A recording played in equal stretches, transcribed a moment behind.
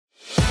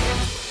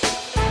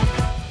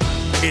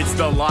It's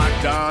the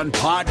Locked On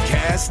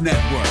Podcast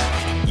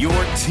Network, your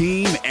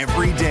team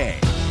every day.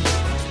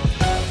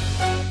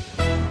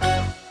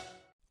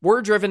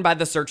 We're driven by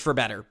the search for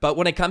better, but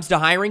when it comes to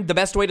hiring, the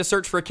best way to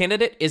search for a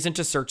candidate isn't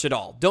to search at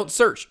all. Don't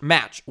search,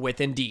 match with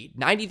Indeed.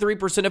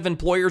 93% of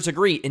employers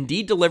agree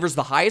Indeed delivers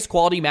the highest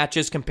quality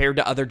matches compared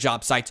to other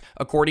job sites,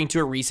 according to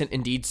a recent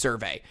Indeed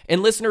survey.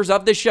 And listeners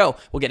of this show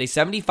will get a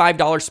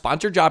 $75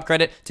 sponsored job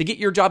credit to get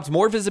your jobs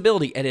more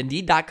visibility at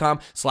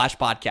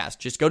Indeed.com/podcast.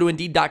 Just go to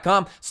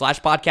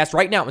Indeed.com/podcast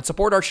right now and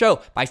support our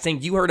show by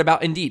saying you heard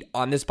about Indeed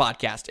on this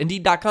podcast.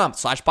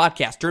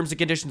 Indeed.com/podcast. Terms and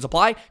conditions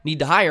apply. Need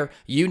to hire?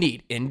 You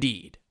need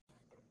Indeed.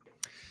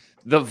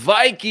 The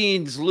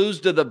Vikings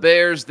lose to the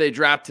Bears. They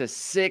drop to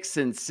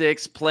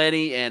 6-6.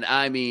 Plenty, and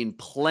I mean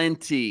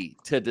plenty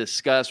to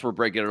discuss. We're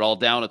breaking it all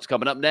down. It's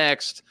coming up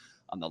next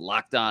on the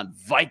Locked On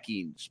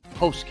Vikings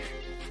postgame.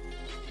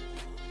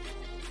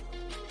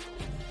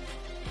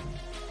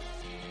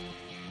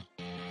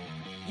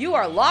 You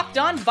are Locked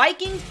On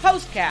Vikings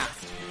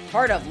postcast,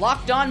 part of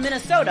Locked On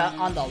Minnesota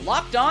on the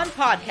Locked On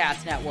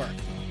Podcast Network.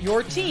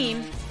 Your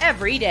team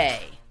every day.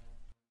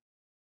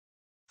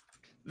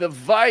 The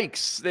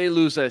Vikes, they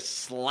lose a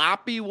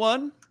sloppy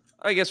one.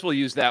 I guess we'll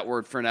use that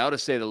word for now, to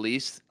say the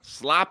least.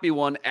 Sloppy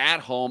one at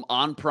home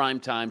on prime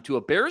time to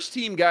a Bears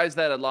team, guys,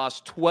 that had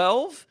lost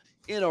 12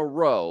 in a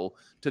row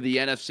to the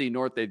NFC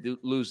North. They do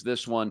lose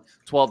this one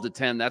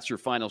 12-10. That's your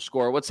final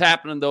score. What's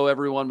happening, though,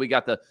 everyone? We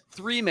got the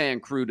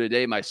three-man crew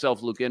today.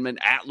 Myself, Luke Inman,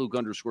 at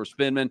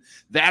Luke_Spinman.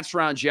 That's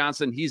Ron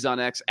Johnson. He's on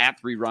X, at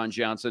 3Ron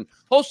Johnson.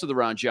 Host of the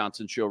Ron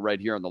Johnson Show right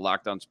here on the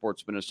Locked On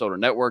Sports Minnesota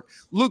Network.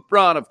 Luke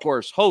Braun, of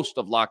course, host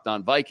of Locked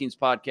On Vikings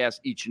podcast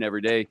each and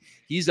every day.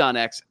 He's on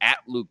X, at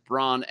Luke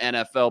Braun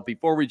NFL.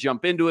 Before we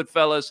jump into it,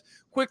 fellas,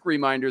 quick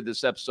reminder,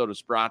 this episode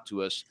is brought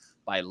to us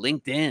by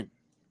LinkedIn.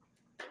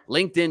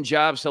 LinkedIn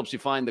Jobs helps you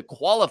find the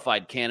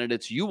qualified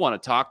candidates you want to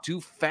talk to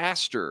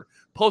faster.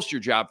 Post your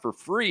job for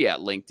free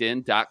at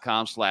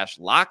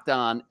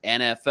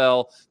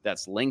linkedin.com/lockedonnfl.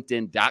 That's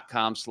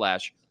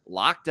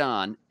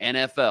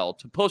linkedin.com/lockedonnfl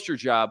to post your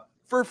job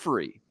for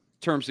free.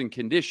 Terms and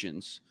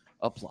conditions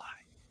apply.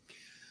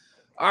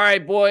 All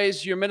right,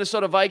 boys, your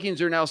Minnesota Vikings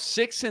are now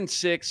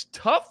 6-6.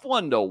 Tough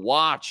one to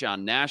watch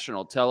on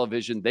national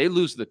television. They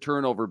lose the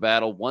turnover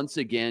battle once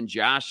again.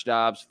 Josh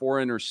Dobbs, 4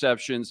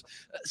 interceptions.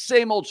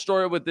 Same old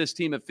story with this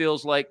team, it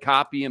feels like,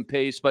 copy and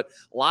paste, but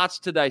lots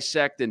to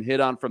dissect and hit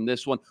on from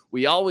this one.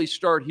 We always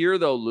start here,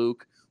 though,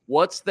 Luke.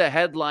 What's the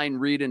headline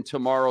read in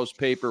tomorrow's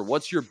paper?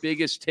 What's your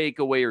biggest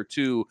takeaway or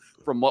two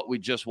from what we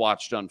just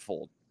watched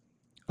unfold?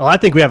 Well, I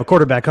think we have a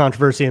quarterback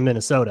controversy in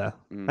Minnesota.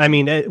 I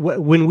mean,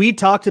 when we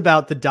talked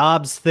about the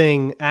Dobbs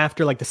thing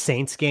after like the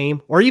Saints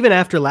game, or even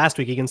after last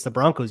week against the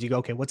Broncos, you go,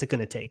 okay, what's it going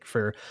to take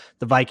for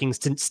the Vikings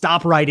to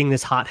stop riding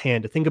this hot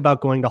hand, to think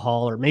about going to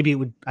Hall, or maybe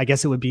I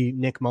guess it would be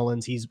Nick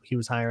Mullins. He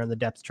was higher on the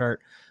depth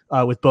chart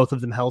with both of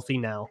them healthy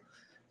now.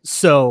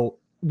 So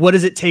what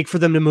does it take for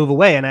them to move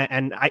away?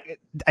 And I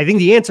think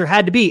the answer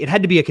had to be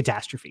a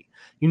catastrophe.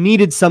 You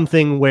needed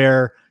something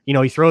where, you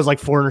know, he throws like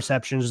 4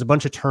 interceptions, there's a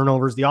bunch of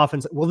turnovers, the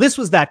offense. Well, this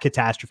was that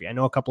catastrophe. I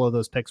know a couple of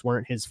those picks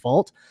weren't his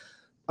fault.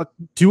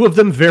 2 of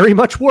them very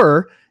much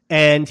were.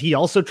 And he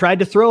also tried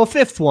to throw a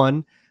 5th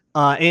one.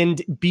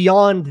 And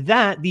beyond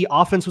that, the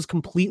offense was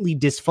completely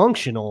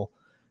dysfunctional,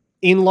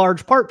 in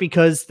large part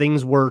because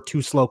things were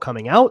too slow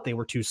coming out. They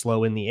were too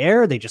slow in the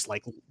air. They just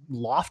like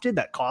lofted.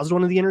 That caused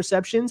one of the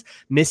interceptions.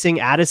 Missing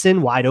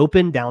Addison wide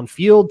open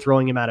downfield,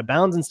 throwing him out of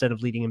bounds instead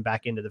of leading him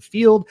back into the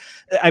field.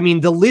 I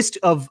mean, the list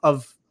of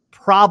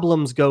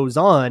problems goes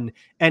on,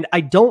 and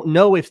I don't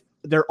know if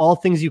they're all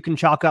things you can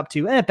chalk up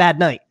to bad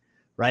night,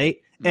 right?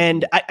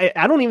 And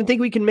I don't even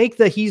think we can make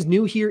the he's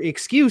new here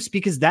excuse,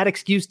 because that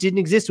excuse didn't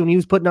exist when he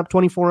was putting up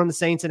 24 on the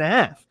Saints and a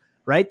half.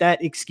 Right?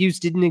 That excuse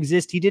didn't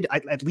exist. He did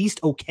at least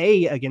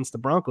okay against the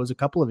Broncos, a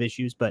couple of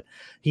issues, but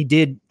he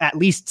did at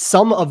least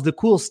some of the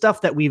cool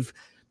stuff that we've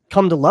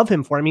come to love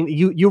him for. I mean,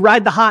 you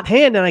ride the hot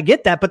hand, and I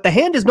get that, but the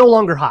hand is no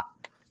longer hot.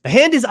 The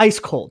hand is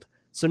ice cold.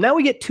 So now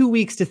we get 2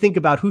 weeks to think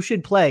about who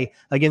should play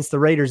against the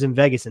Raiders in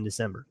Vegas in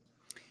December.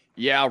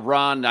 Yeah,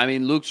 Ron, I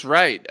mean, Luke's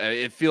right.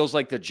 It feels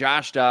like the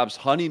Josh Dobbs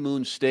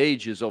honeymoon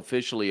stage is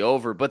officially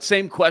over. But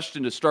same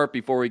question to start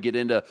before we get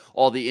into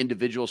all the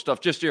individual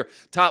stuff. Just your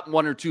top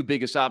 1 or 2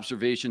 biggest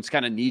observations,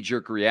 kind of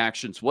knee-jerk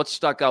reactions. What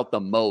stuck out the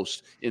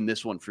most in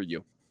this one for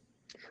you?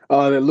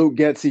 That Luke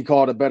Getsy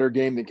called a better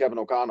game than Kevin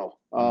O'Connell.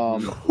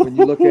 When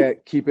you look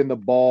at keeping the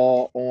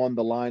ball on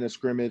the line of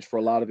scrimmage for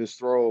a lot of his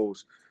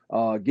throws,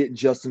 getting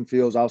Justin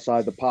Fields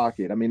outside the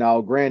pocket. I mean, now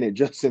granted,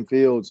 Justin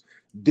Fields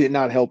did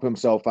not help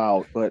himself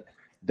out, but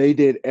they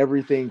did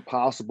everything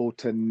possible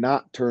to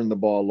not turn the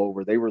ball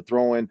over. They were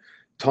throwing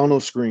tunnel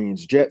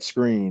screens, jet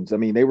screens. I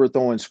mean, they were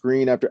throwing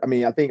screen after. I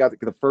think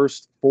the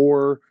first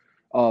 4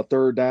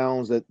 third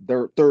downs, that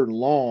their third and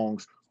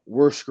longs,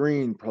 were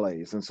screen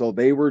plays. And so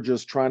they were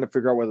just trying to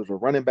figure out whether it was a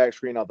running back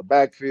screen out the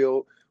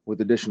backfield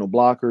with additional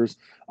blockers.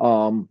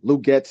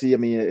 Luke Getsy, I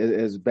mean,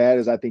 as bad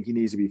as I think he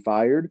needs to be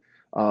fired,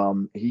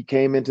 he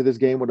came into this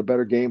game with a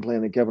better game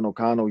plan than Kevin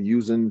O'Connell,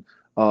 using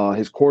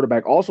his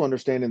quarterback also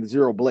understanding the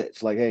zero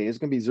blitz. Like, hey, it's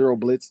going to be zero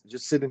blitz.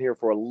 Just sitting here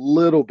for a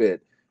little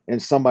bit,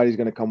 and somebody's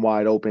going to come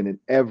wide open. And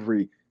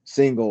every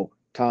single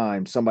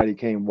time somebody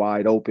came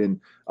wide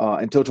open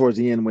until towards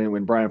the end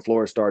when Brian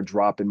Flores started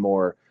dropping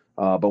more.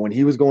 But when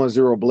he was going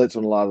zero blitz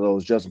on a lot of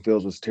those, Justin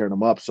Fields was tearing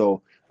them up.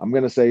 So I'm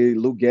going to say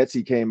Luke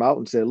Getsy came out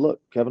and said, look,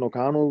 Kevin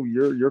O'Connell,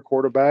 your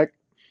quarterback,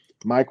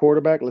 my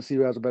quarterback. Let's see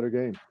who has a better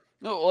game.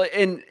 No,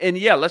 and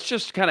yeah, let's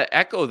just kind of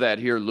echo that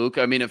here, Luke.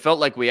 I mean, it felt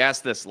like we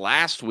asked this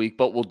last week,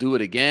 but we'll do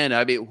it again.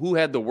 I mean, who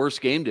had the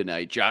worst game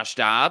tonight, Josh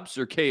Dobbs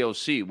or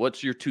KOC?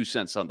 What's your 2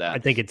 cents on that? I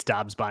think it's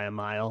Dobbs by a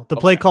mile. The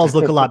play calls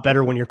look a lot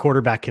better when your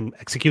quarterback can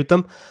execute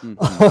them.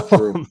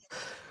 True.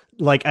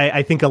 Like,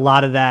 I think a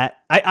lot of that,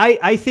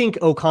 I think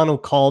O'Connell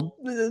called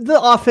the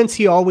offense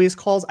he always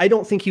calls. I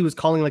don't think he was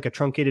calling like a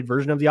truncated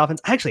version of the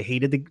offense. I actually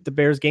hated the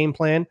Bears game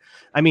plan.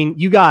 I mean,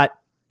 you got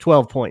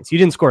 12 points. You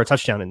didn't score a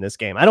touchdown in this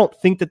game. I don't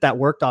think that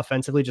worked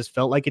offensively, just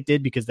felt like it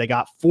did because they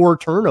got 4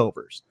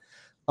 turnovers.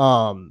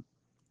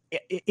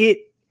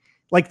 It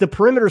like the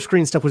perimeter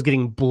screen stuff was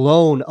getting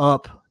blown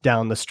up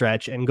down the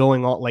stretch and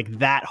going on like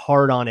that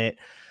hard on it.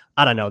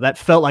 I don't know. That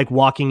felt like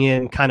walking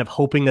in kind of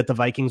hoping that the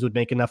Vikings would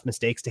make enough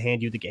mistakes to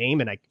hand you the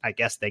game. And I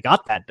guess they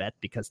got that bet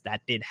because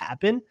that did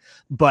happen.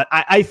 But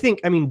I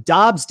think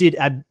Dobbs did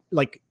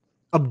like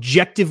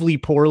objectively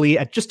poorly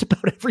at just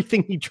about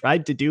everything he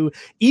tried to do.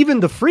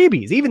 Even the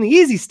freebies, even the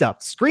easy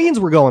stuff, screens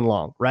were going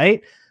long,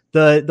 right?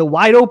 The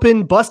wide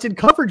open busted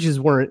coverages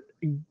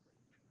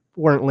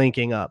weren't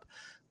linking up.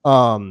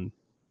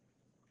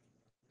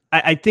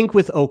 I think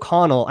with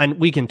O'Connell, and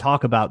we can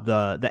talk about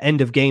the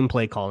end of game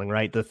play calling,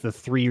 right?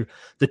 The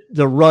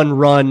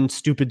run,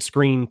 stupid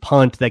screen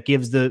punt that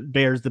gives the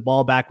Bears the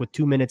ball back with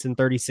 2 minutes and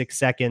 36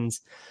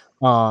 seconds.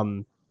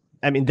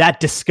 That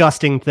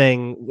disgusting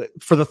thing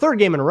for the third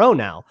game in a row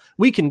now.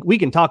 We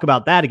can talk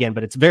about that again,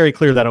 but it's very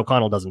clear that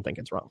O'Connell doesn't think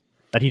it's wrong.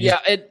 That he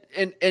just... Yeah,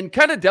 and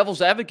kind of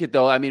devil's advocate,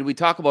 though. I mean, we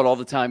talk about all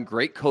the time,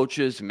 great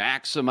coaches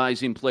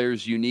maximizing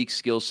players' unique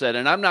skill set.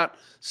 And I'm not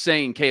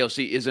saying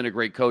KOC isn't a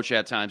great coach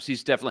at times.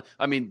 He's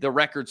definitely, the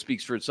record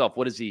speaks for itself.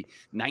 What is he,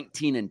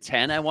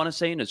 19-10, I want to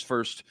say, in his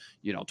first,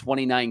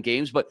 29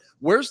 games. But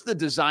where's the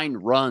design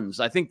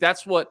runs? I think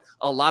that's what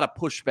a lot of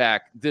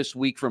pushback this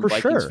week from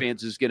Vikings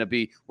fans is going to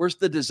be. Where's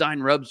the design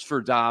rubs for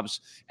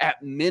Dobbs?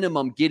 At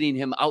minimum, getting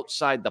him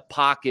outside the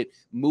pocket,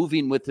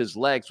 moving with his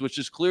legs, which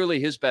is clearly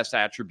his best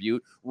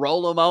attribute.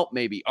 Roll him out,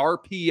 maybe.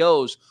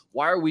 RPOs.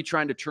 Why are we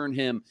trying to turn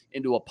him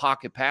into a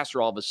pocket passer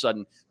all of a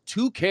sudden?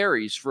 2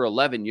 carries for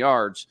 11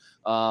 yards.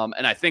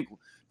 And I think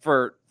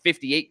for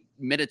 58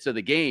 minutes of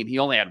the game, he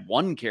only had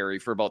 1 carry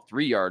for about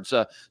 3 yards.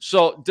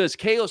 So does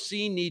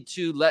KOC need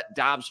to let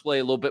Dobbs play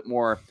a little bit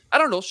more, I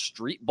don't know,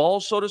 street ball,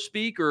 so to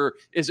speak, or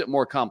is it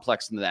more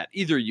complex than that?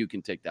 Either you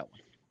can take that one.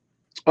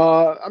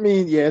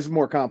 It's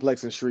more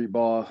complex than street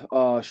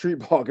ball. Street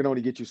ball can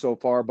only get you so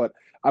far, but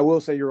I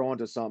will say you're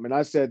onto something. And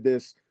I said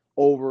this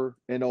over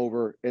and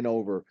over and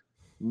over.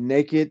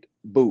 Naked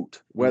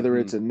boot, whether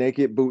it's a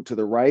naked boot to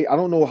the right. I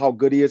don't know how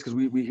good he is because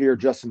we hear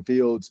Justin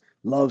Fields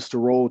loves to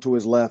roll to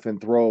his left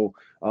and throw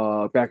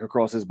back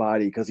across his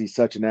body because he's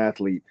such an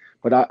athlete.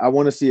 But I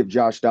want to see if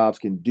Josh Dobbs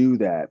can do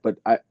that. But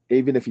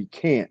even if he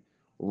can't,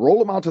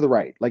 roll him out to the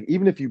right. Like,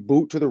 even if you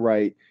boot to the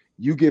right,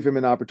 you give him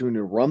an opportunity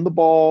to run the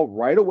ball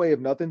right away if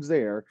nothing's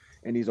there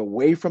and he's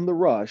away from the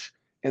rush.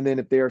 And then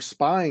if they're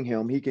spying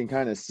him, he can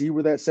kind of see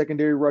where that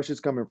secondary rush is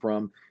coming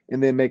from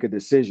and then make a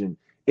decision.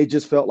 It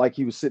just felt like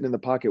he was sitting in the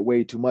pocket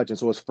way too much. And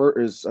so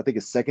I think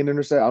his second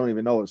interception, I don't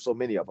even know, there's so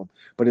many of them,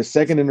 but his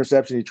second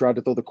interception, he tried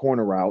to throw the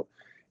corner route.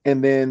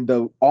 And then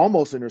the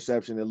almost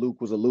interception that Luke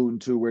was alluding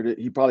to, where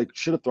he probably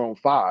should have thrown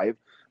 5.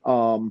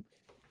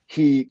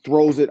 He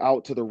throws it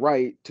out to the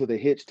right to the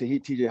hitch to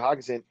TJ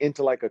Hockenson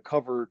into like a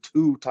cover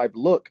 2 type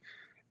look.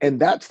 And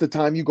that's the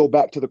time you go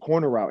back to the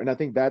corner route. And I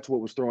think that's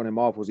what was throwing him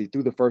off, was he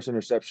threw the first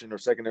interception or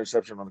second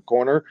interception on the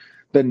corner.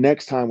 The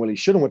next time when he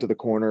should have went to the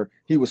corner,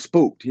 he was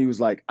spooked. He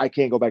was like, I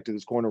can't go back to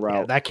this corner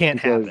route. Yeah, that can't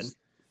happen.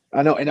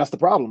 I know. And that's the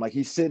problem. Like,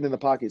 he's sitting in the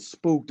pocket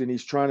spooked and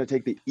he's trying to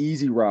take the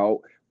easy route.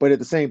 But at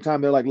the same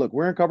time, they're like, look,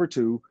 we're in cover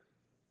 2.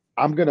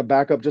 I'm going to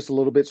back up just a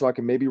little bit so I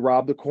can maybe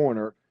rob the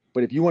corner.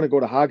 But if you want to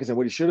go to Hockenson,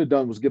 what he should have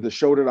done was give the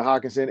shoulder to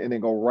Hockenson and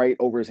then go right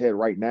over his head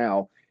right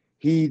now.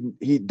 He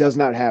does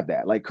not have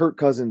that. Like, Kirk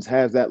Cousins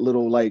has that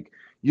little, like,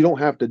 you don't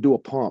have to do a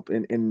pump.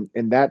 And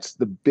that's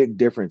the big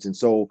difference. And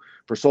so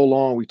for so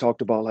long, we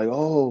talked about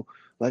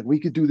like we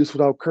could do this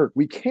without Kirk.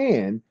 We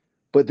can,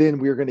 but then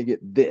we're going to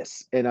get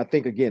this. And I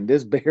think, again,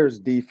 this Bears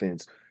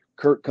defense,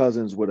 Kirk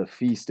Cousins would have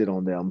feasted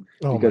on them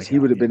because he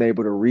would have been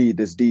able to read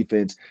this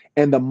defense.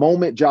 And the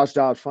moment Josh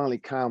Dobbs finally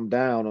calmed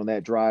down on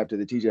that drive to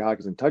the TJ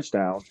Hockenson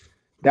touchdown,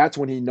 that's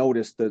when he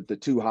noticed the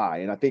too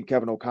high. And I think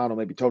Kevin O'Connell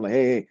maybe told him,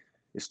 hey,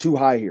 it's too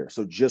high here.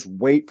 So just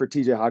wait for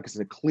TJ Hockenson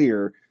to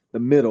clear the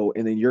middle,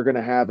 and then you're going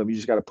to have him. You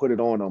just got to put it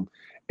on him.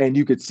 And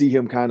you could see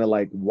him kind of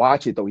like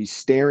watch it, though. He's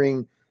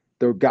staring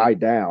the guy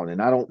down.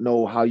 And I don't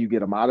know how you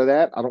get him out of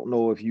that. I don't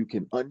know if you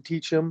can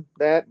unteach him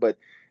that, but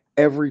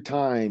every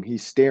time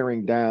he's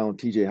staring down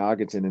TJ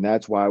Hockenson, and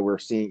that's why we're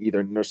seeing either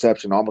an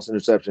interception, almost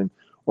interception,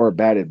 or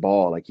batted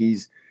ball. Like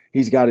he's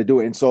got to do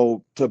it. And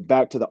so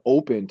back to the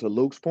open, to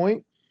Luke's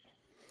point,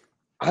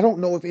 I don't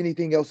know if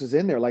anything else is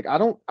in there. Like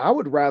I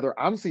would rather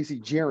honestly see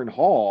Jaren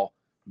Hall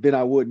than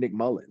I would Nick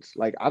Mullins.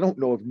 Like I don't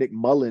know if Nick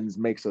Mullins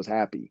makes us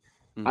happy.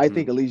 I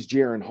think at least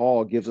Jaren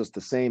Hall gives us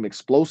the same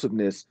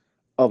explosiveness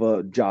of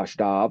a Josh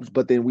Dobbs,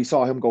 but then we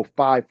saw him go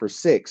 5 for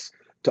 6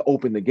 to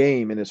open the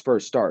game in his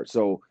first start.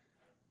 So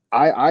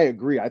I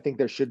agree. I think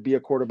there should be a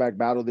quarterback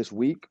battle this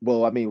week.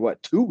 Well, I mean,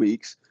 2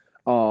 weeks?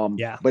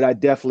 Yeah. But I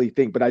definitely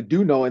think, but I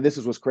do know, and this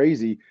is what's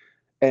crazy,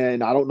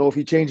 and I don't know if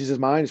he changes his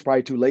mind. It's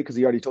probably too late because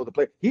he already told the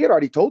player. He had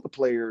already told the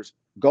players,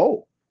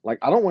 go. Like,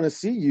 I don't want to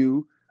see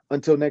you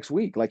until next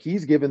week. Like,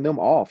 he's giving them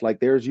off. Like,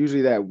 there's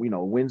usually that,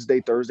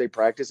 Wednesday, Thursday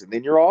practice, and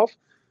then you're off.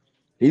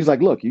 He's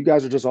like, look, you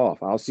guys are just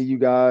off. I'll see you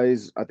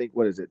guys, I think,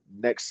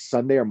 next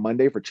Sunday or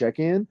Monday for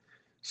check-in.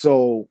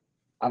 So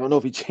I don't know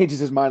if he changes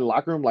his mind in the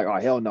locker room, like, oh,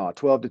 hell no,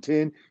 12 to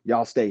 10,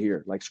 y'all stay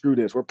here. Like, screw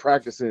this. We're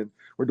practicing.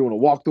 We're doing a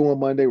walkthrough on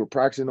Monday. We're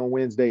practicing on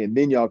Wednesday, and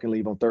then y'all can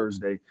leave on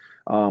Thursday.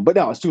 But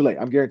no, it's too late.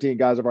 I'm guaranteeing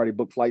guys have already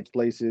booked flights,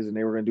 places, and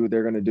they were going to do what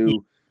they're going to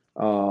do.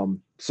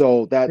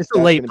 So that's a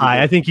late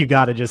pie. I think you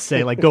got to just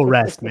say, like, go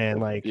rest, man.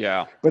 Like,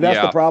 yeah. But that's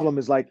the problem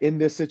is, like, in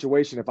this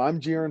situation, if I'm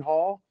Jaren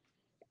Hall,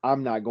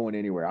 I'm not going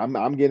anywhere. I'm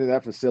getting to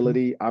that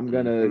facility. I'm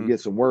going to get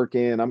some work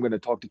in. I'm going to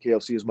talk to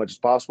KLC as much as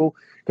possible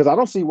because I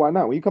don't see why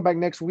not. When you come back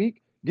next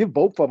week, give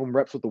both of them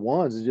reps with the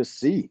ones and just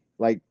see.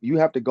 Like, you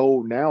have to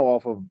go now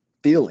off of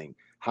feeling.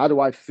 How do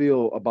I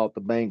feel about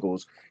the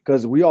Bengals?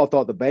 Because we all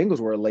thought the Bengals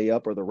were a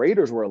layup or the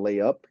Raiders were a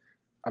layup.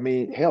 I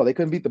mean, hell, they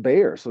couldn't beat the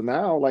Bears. So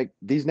now, like,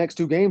 these next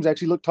 2 games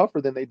actually look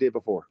tougher than they did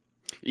before.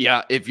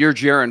 Yeah, if you're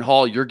Jaren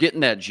Hall, you're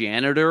getting that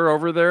janitor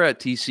over there at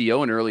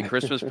TCO, an early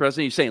Christmas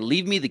present. You're saying,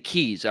 leave me the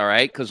keys, all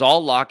right? Because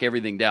I'll lock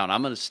everything down.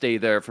 I'm going to stay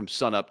there from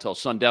sun up till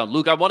sundown.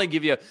 Luke, I want to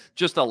give you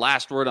just a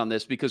last word on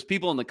this because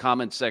people in the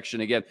comments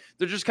section, again,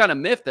 they're just kind of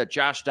miffed that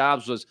Josh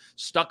Dobbs was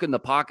stuck in the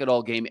pocket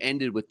all game,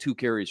 ended with 2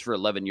 carries for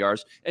 11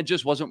 yards, and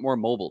just wasn't more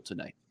mobile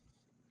tonight.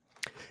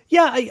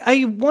 Yeah,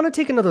 I want to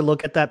take another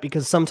look at that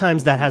because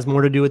sometimes that has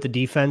more to do with the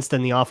defense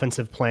than the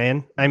offensive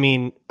plan. I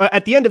mean,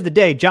 at the end of the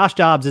day, Josh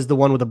Dobbs is the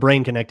one with a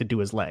brain connected to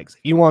his legs.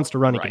 If he wants to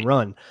run, he can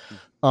run.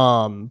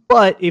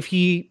 But if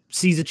he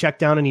sees a check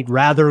down and he'd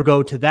rather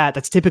go to that,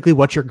 that's typically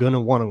what you're going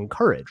to want to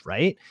encourage,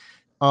 right?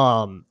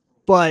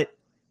 But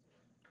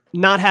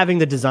not having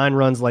the design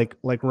runs like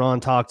Ron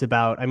talked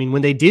about. I mean,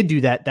 when they did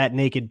do that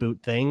naked boot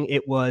thing,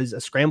 it was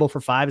a scramble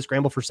for 5, a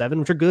scramble for 7,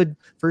 which are good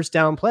first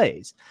down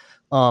plays.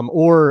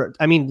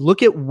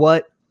 Look at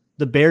what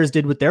the Bears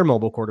did with their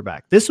mobile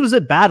quarterback. This was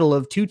a battle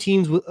of 2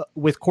 teams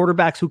with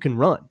quarterbacks who can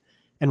run,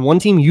 and one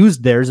team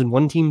used theirs and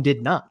one team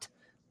did not.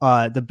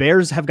 The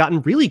Bears have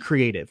gotten really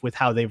creative with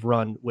how they've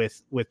run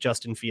with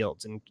Justin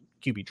Fields and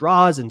QB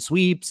draws and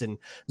sweeps and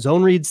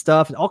zone read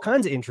stuff and all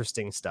kinds of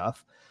interesting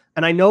stuff.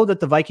 And I know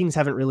that the Vikings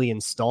haven't really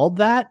installed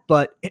that,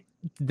 but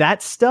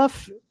that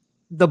stuff,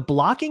 the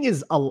blocking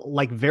is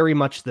very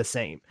much the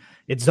same.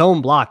 It's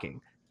zone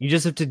blocking. You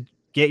just have to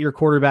get your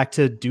quarterback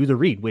to do the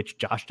read, which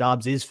Josh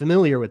Dobbs is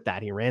familiar with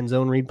that. He ran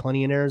zone read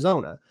plenty in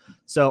Arizona.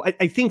 So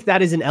I think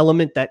that is an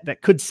element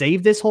that could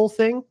save this whole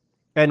thing.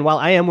 And while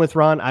I am with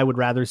Ron, I would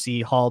rather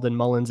see Hall than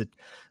Mullins.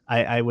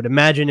 I would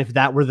imagine if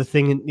that were the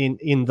thing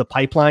in the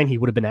pipeline, he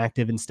would have been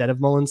active instead of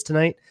Mullins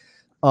tonight.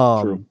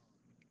 True.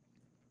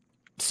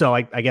 So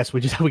I guess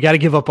we got to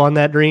give up on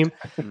that dream.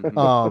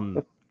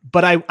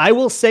 But I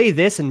will say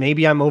this, and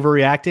maybe I'm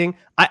overreacting.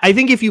 I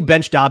think if you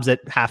bench Dobbs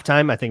at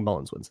halftime, I think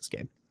Mullins wins this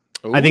game.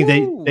 Ooh. I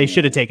think they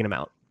should have taken him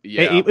out.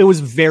 Yeah. It was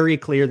very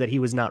clear that he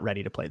was not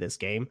ready to play this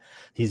game.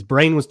 His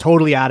brain was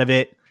totally out of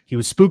it. He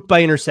was spooked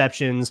by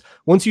interceptions.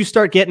 Once you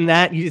start getting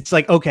that, it's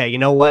like, okay, you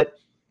know what?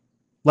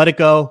 Let it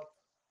go.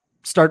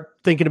 Start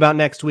thinking about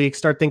next week.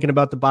 Start thinking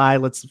about the bye.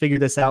 Let's figure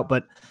this out.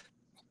 But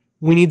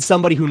we need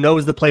somebody who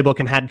knows the playbook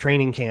and had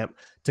training camp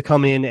to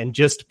come in and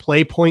just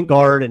play point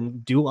guard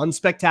and do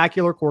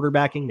unspectacular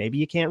quarterbacking. Maybe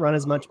you can't run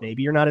as much.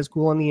 Maybe you're not as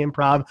cool on the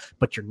improv,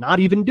 but you're not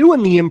even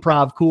doing the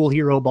improv cool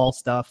hero ball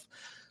stuff.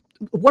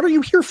 What are you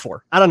here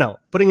for? I don't know.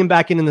 Putting him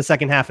back in the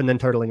second half and then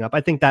turtling up.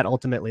 I think that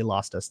ultimately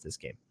lost us this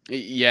game.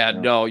 Yeah,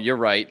 no, you're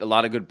right. A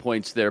lot of good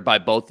points there by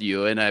both of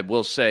you. And I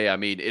will say, I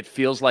mean, it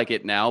feels like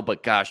it now,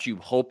 but gosh, you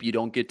hope you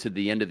don't get to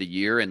the end of the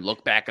year and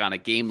look back on a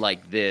game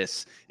like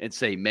this and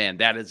say, man,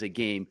 that is a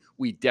game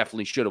we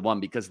definitely should have won,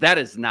 because that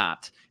is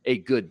not a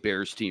good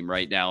Bears team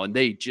right now. And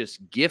they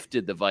just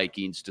gifted the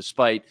Vikings,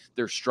 despite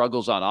their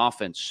struggles on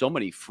offense, so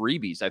many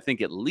freebies. I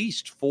think at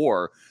least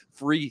 4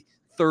 free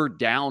third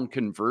down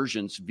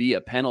conversions via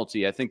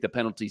penalty. I think the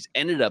penalties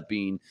ended up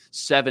being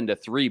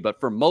 7-3, but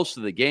for most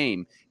of the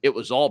game, it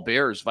was all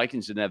Bears.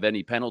 Vikings didn't have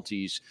any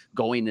penalties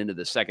going into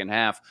the second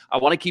half. I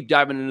want to keep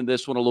diving into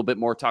this one a little bit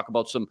more, talk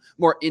about some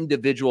more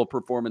individual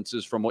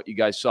performances from what you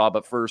guys saw.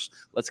 But first,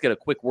 let's get a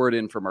quick word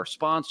in from our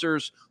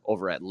sponsors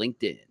over at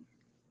LinkedIn.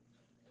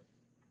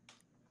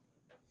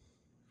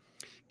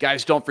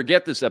 Guys, don't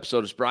forget this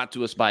episode is brought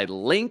to us by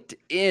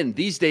LinkedIn.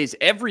 These days,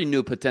 every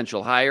new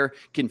potential hire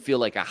can feel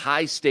like a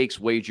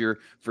high-stakes wager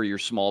for your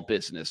small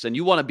business. And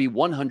you want to be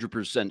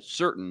 100%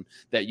 certain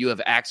that you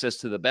have access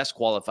to the best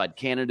qualified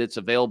candidates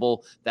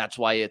available. That's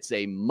why it's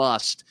a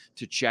must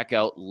to check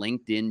out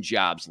LinkedIn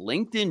Jobs.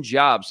 LinkedIn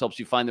Jobs helps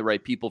you find the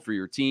right people for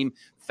your team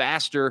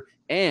faster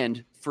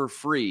and for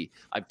free.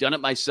 I've done it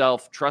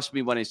myself. Trust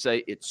me when I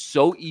say it's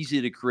so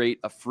easy to create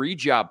a free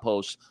job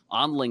post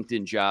on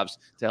LinkedIn Jobs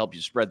to help you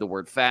spread the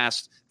word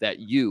fast that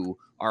you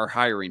are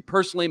hiring.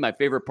 Personally, my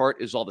favorite part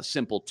is all the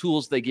simple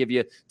tools they give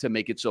you to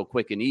make it so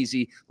quick and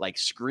easy, like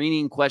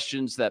screening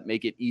questions that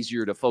make it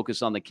easier to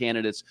focus on the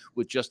candidates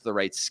with just the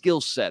right skill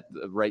set,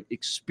 the right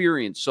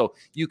experience, so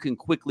you can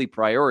quickly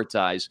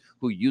prioritize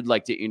who you'd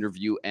like to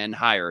interview and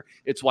hire.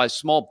 It's why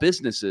small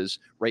businesses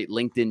rate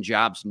LinkedIn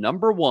Jobs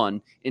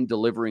 #1 in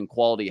delivering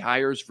quality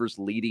hires versus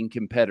leading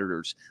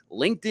competitors.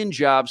 LinkedIn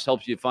Jobs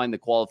helps you find the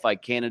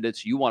qualified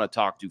candidates you want to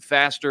talk to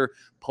faster.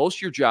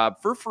 Post your job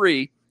for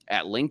free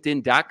at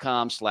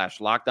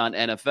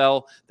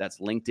linkedin.com/LockedOnNFL. That's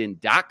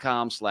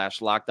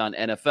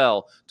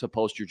linkedin.com/LockedOnNFL to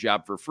post your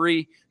job for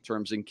free.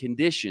 Terms and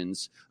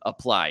conditions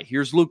apply.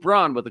 Here's Luke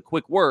Braun with a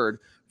quick word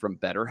from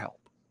BetterHelp.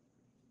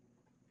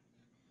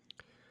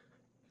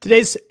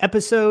 Today's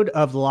episode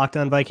of the Locked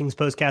On Vikings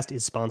postcast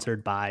is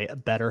sponsored by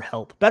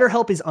BetterHelp.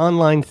 BetterHelp is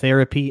online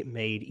therapy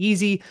made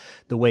easy.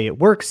 The way it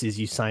works is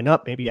you sign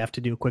up. Maybe you have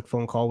to do a quick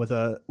phone call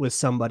with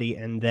somebody,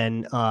 and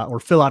then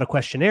or fill out a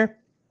questionnaire.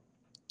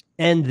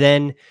 And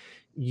then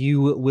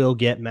you will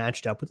get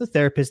matched up with a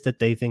therapist that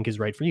they think is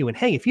right for you. And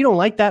hey, if you don't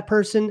like that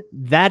person,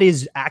 that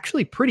is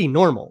actually pretty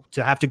normal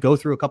to have to go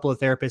through a couple of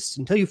therapists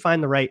until you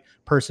find the right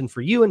person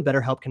for you. And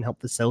BetterHelp can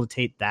help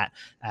facilitate that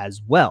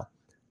as well.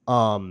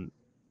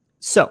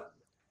 So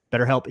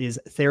BetterHelp is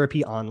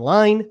therapy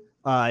online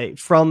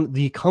from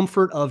the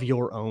comfort of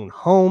your own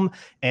home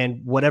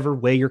and whatever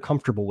way you're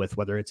comfortable with,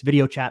 whether it's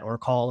video chat or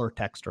call or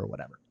text or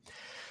whatever.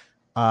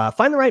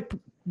 Find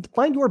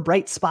your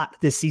bright spot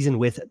this season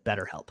with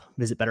BetterHelp.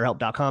 Visit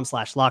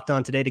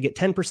BetterHelp.com/LockedOn today to get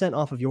 10%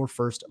 off of your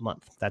first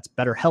month. That's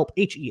BetterHelp,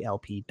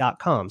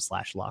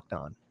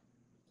 HELP.com/LockedOn.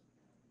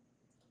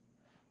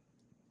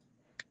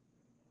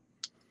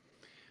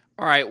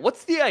 All right,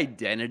 what's the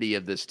identity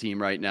of this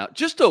team right now?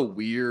 Just a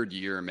weird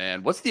year,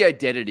 man. What's the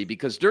identity?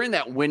 Because during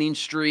that winning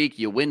streak,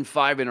 you win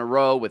 5 in a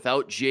row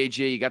without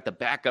JJ. You got the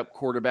backup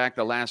quarterback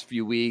the last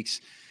few weeks.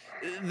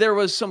 There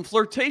was some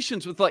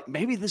flirtations with like,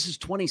 maybe this is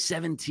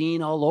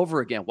 2017 all over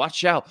again.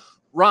 Watch out.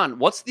 Ron,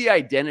 what's the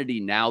identity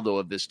now, though,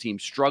 of this team?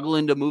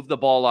 Struggling to move the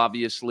ball,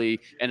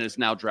 obviously, and has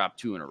now dropped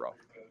 2 in a row.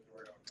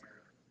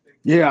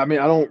 Yeah, I mean,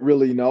 I don't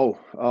really know.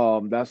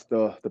 That's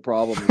the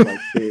problem.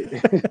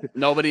 Like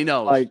nobody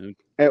knows. Like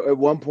at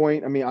one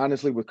point, I mean,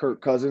 honestly, with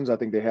Kirk Cousins, I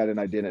think they had an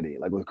identity.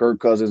 Like with Kirk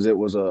Cousins, it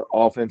was an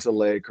offensive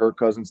leg. Kirk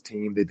Cousins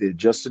team, they did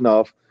just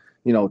enough,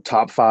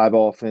 top 5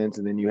 offense,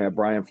 and then you have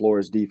Brian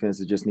Flores defense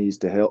that just needs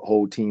to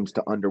hold teams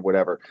to under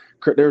whatever.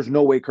 There's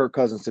no way Kirk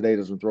Cousins today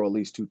doesn't throw at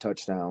least 2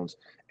 touchdowns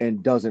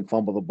and doesn't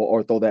fumble the ball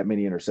or throw that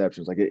many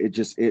interceptions. Like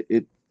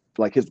it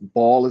like his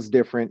ball is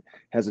different,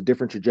 has a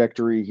different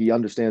trajectory. He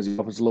understands the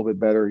offense a little bit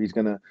better. He's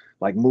going to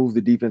like move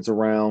the defense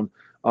around.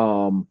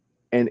 And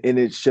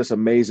it's just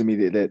amazing me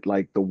that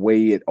like the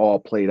way it all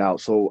played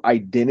out. So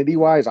identity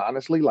wise,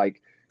 honestly,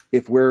 like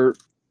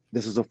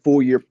this is a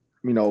full year,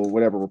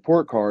 whatever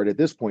report card at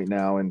this point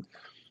now. And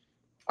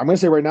I'm going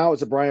to say right now,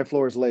 it's a Brian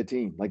Flores led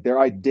team. Like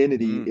their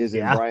identity is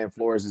in Brian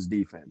Flores'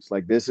 defense.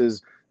 Like this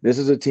is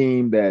a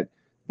team that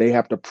they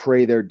have to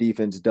pray their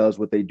defense does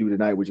what they do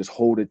tonight, which is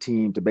hold a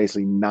team to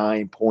basically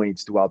 9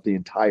 points throughout the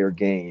entire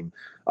game.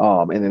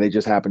 And then they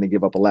just happen to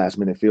give up a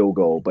last-minute field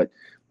goal. But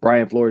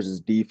Brian Flores'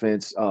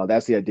 defense,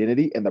 that's the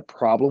identity. And the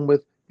problem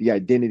with the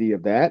identity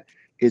of that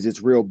is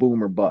it's real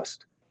boom or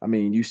bust. I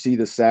mean, you see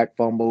the sack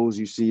fumbles,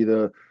 you see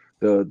the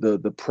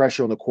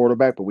pressure on the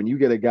quarterback. But when you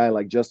get a guy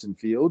like Justin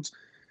Fields,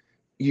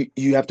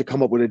 you have to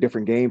come up with a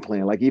different game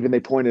plan. Like even they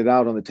pointed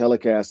out on the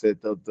telecast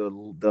that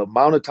the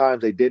amount of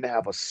times they didn't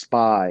have a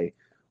spy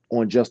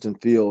on Justin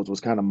Fields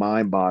was kind of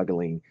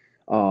mind-boggling.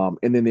 And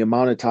then the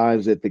amount of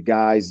times that the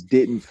guys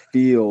didn't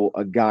feel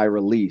a guy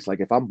release.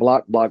 Like if I'm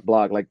block, like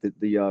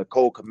the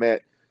Cole Kmet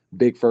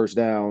big first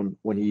down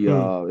when he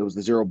it was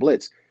the 0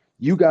 blitz,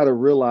 you got to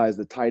realize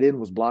the tight end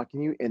was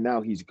blocking you and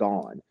now he's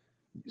gone.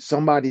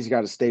 Somebody's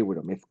got to stay with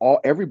him.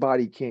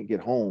 Everybody can't get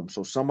home,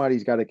 so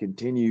somebody's got to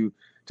continue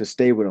to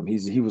stay with him.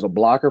 He was a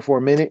blocker for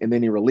a minute and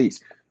then he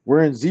released.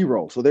 We're in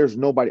 0, so there's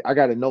nobody. I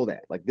got to know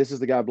that. Like this is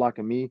the guy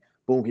blocking me.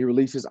 Boom, he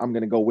releases. I'm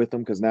going to go with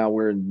him because now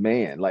we're in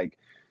man. Like,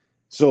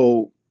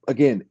 so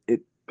again,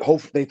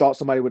 they thought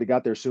somebody would have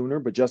got there sooner,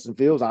 but Justin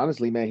Fields,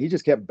 honestly, man, he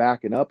just kept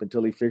backing up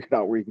until he figured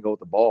out where he can go with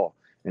the ball.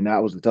 And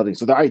that was the tough thing.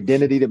 So their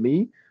identity to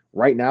me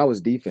right now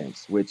is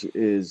defense,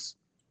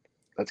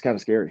 that's kind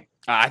of scary.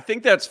 I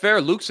think that's fair.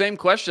 Luke, same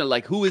question.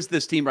 Like, who is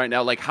this team right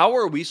now? Like, how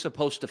are we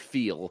supposed to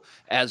feel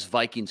as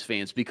Vikings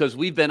fans? Because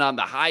we've been on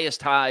the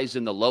highest highs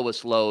and the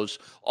lowest lows,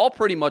 all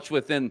pretty much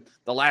within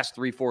the last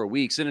 3-4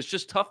 weeks. And it's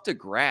just tough to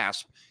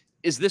grasp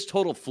is this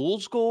total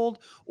fool's gold,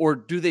 or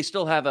do they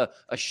still have a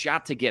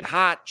shot to get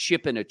hot,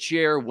 chip in a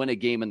chair, win a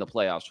game in the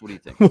playoffs? What do you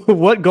think?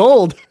 What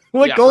gold?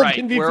 What gold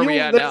can be Where are we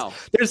at now?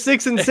 They're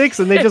 6-6,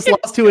 and they just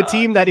lost to a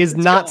team that is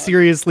not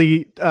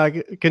seriously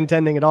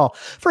contending at all.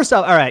 First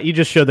off, all right, you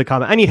just showed the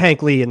comment. I need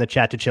Hank Lee in the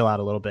chat to chill out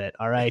a little bit.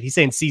 All right, he's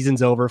saying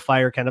season's over.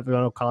 Fire Kenneth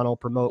O'Connell.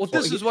 Promote. Well,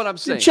 this is what I'm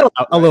saying. Chill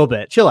out a little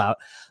bit. Chill out.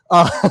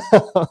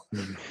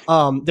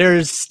 They're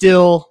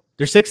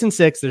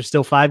 6-6. There's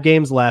still 5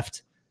 games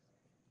left.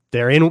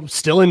 They're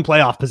still in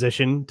playoff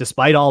position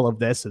despite all of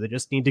this. So they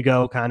just need to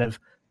go kind of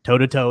toe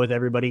to toe with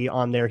everybody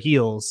on their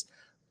heels.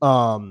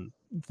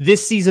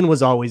 This season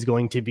was always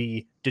going to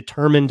be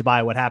determined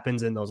by what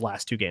happens in those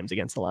last 2 games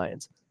against the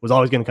Lions. It was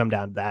always going to come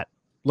down to that.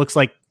 Looks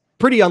like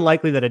pretty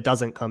unlikely that it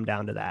doesn't come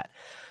down to that.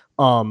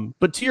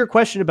 But to your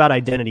question about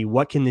identity,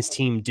 what can this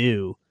team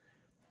do?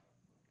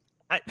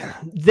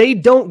 They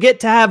don't get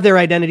to have their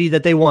identity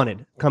that they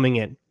wanted coming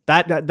in.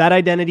 That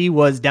identity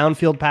was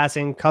downfield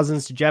passing,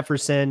 Cousins to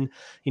Jefferson,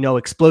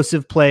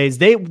 explosive plays.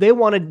 They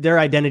wanted their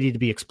identity to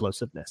be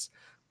explosiveness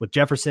with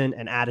Jefferson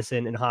and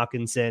Addison and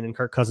Hawkinson and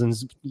Kirk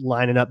Cousins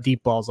lining up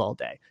deep balls all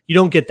day. You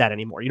don't get that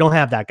anymore. You don't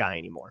have that guy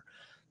anymore.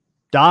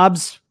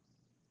 Dobbs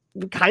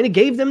kind of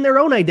gave them their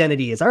own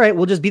identity. Is all right,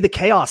 we'll just be the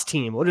chaos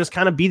team. We'll just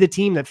kind of be the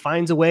team that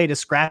finds a way to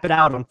scrap it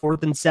out on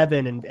 4th and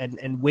 7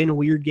 and win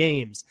weird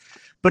games.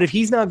 But if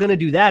he's not going to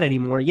do that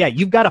anymore,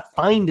 you've got to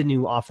find a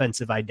new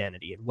offensive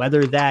identity. And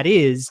whether that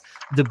is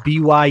the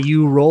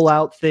BYU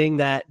rollout thing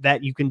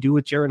that you can do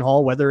with Jaron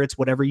Hall, whether it's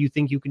whatever you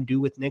think you can do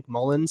with Nick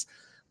Mullins,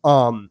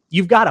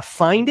 you've got to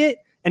find it.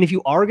 And if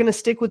you are going to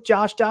stick with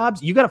Josh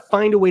Dobbs, you got to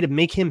find a way to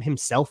make him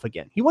himself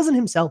again. He wasn't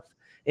himself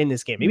in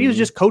this game. Maybe he was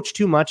just coached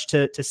too much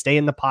to stay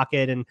in the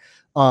pocket and,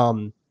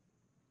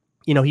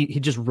 he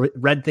just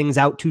read things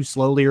out too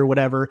slowly or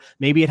whatever.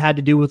 Maybe it had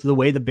to do with the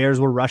way the Bears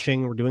were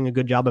rushing. We're doing a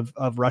good job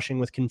of rushing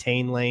with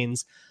contained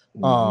lanes.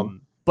 But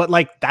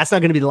that's not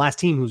going to be the last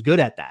team who's good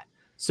at that.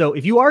 So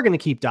if you are going to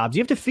keep Dobbs,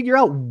 you have to figure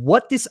out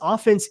what this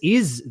offense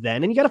is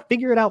then, and you got to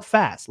figure it out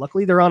fast.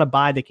 Luckily, they're on a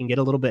bye. They can get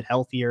a little bit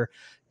healthier,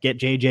 get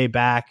JJ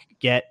back,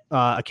 get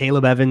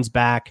Caleb Evans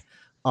back.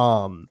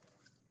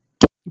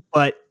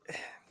 But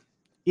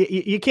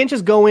you can't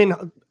just go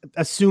in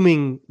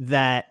assuming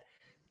that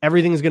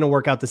everything's going to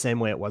work out the same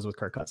way it was with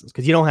Kirk Cousins,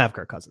 because you don't have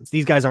Kirk Cousins.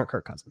 These guys aren't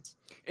Kirk Cousins.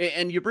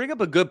 And you bring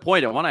up a good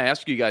point. I want to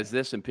ask you guys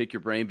this and pick your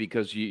brain,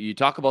 because you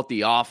talk about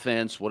the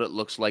offense, what it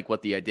looks like,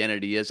 what the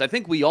identity is. I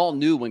think we all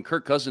knew when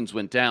Kirk Cousins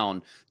went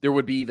down, there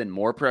would be even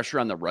more pressure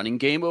on the running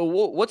game.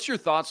 What's your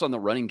thoughts on the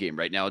running game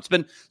right now? It's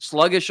been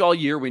sluggish all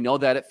year. We know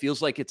that. It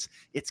feels like it's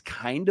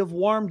kind of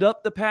warmed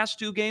up the past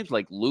 2 games,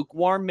 like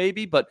lukewarm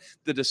maybe, but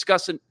the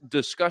discussion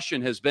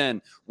has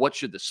been, what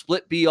should the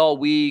split be all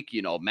week?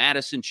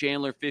 Madison,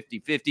 Chandler,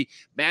 50-50.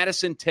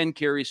 Madison, 10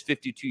 carries,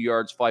 52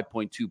 yards,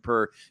 5.2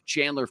 per.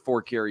 Chandler,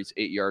 4 carries,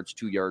 8 yards,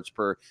 2 yards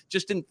per.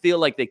 Just didn't feel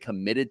like they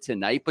committed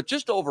tonight, but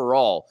just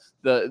overall,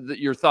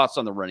 your thoughts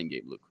on the running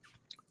game, Luke?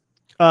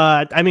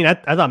 I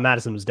thought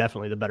Madison was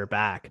definitely the better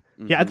back.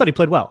 Yeah, I thought he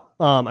played well.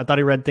 I thought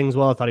he read things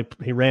well. I thought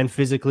he ran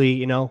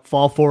physically,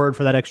 fall forward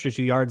for that extra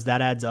 2 yards.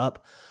 That adds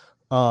up.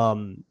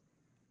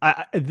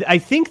 I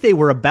think they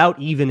were about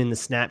even in the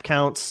snap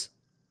counts,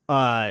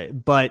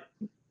 but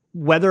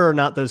whether or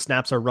not those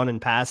snaps are run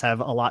and pass have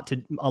a lot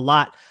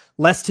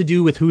less to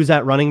do with who's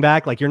at running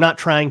back. Like, you're not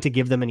trying to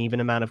give them an even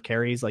amount of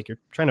carries. Like, you're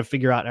trying to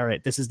figure out, all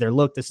right, this is their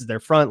look, this is their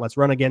front, let's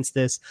run against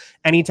this.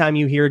 Anytime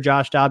you hear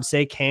Josh Dobbs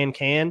say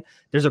can,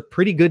 there's a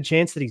pretty good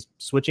chance that he's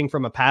switching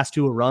from a pass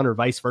to a run or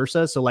vice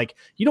versa. So like,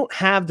 you don't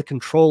have the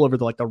control over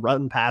the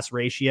run pass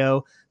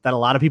ratio that a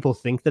lot of people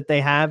think that they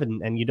have.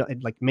 And you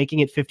don't, like, making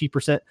it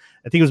 50%.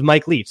 I think it was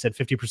Mike Leach said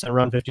 50%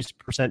 run,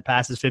 50%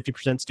 pass is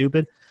 50%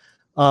 stupid.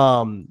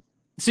 So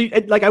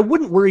I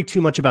wouldn't worry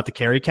too much about the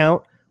carry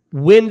count.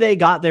 When they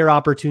got their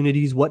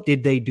opportunities, what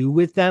did they do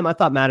with them? I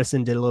thought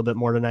Madison did a little bit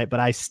more tonight, but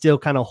I still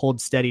kind of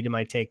hold steady to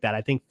my take that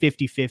I think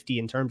 50-50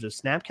 in terms of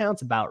snap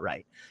counts about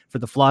right for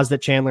the flaws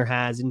that Chandler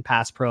has in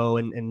pass pro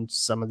and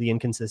some of the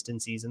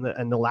inconsistencies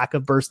and the lack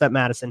of burst that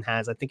Madison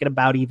has. I think it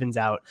about evens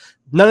out.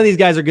 None of these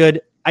guys are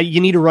good. You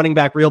need a running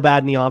back real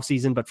bad in the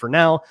offseason, but for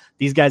now,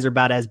 these guys are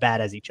about as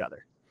bad as each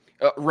other.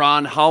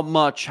 Ron,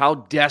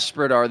 how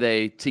desperate are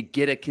they to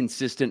get a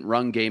consistent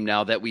run game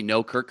now that we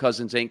know Kirk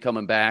Cousins ain't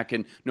coming back,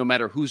 and no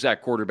matter who's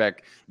that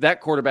quarterback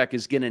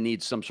is going to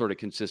need some sort of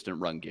consistent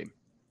run game?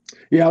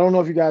 Yeah, I don't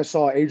know if you guys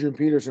saw Adrian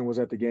Peterson was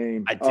at the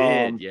game. I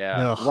did,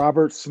 yeah.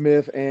 Robert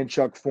Smith and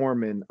Chuck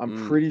Foreman.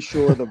 I'm pretty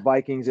sure the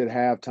Vikings at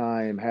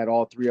halftime had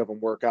all 3 of them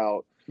work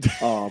out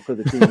for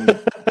the team.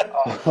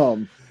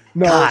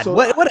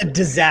 What a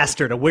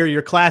disaster to wear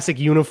your classic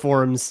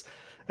uniforms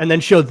and then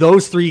show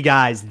those 3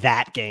 guys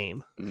that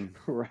game.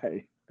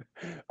 Right.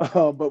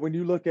 But when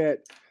you look at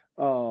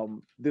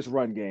this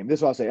run game, this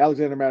is what I'll say.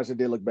 Alexander Madison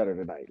did look better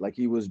tonight. Like,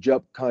 he was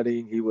jump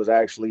cutting. He was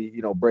actually,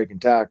 breaking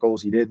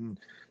tackles. He didn't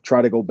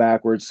try to go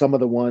backwards. Some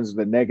of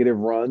the negative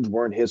runs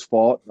weren't his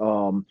fault.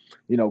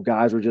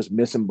 Guys were just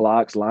missing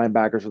blocks.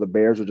 Linebackers for the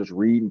Bears were just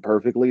reading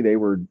perfectly. They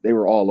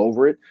were all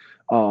over it.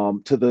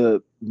 To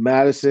the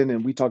Madison,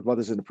 and we talked about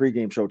this in the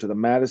pregame show, to the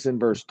Madison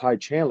versus Ty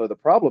Chandler. The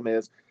problem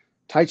is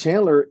Ty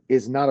Chandler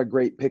is not a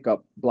great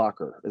pickup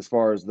blocker as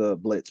far as the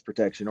blitz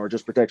protection or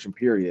just protection,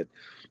 period.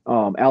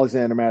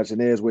 Alexander Madison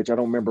is, which I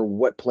don't remember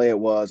what play it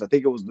was. I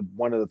think it was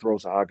one of the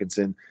throws to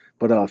Hawkinson,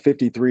 but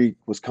 53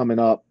 was coming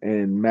up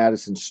and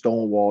Madison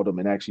stonewalled him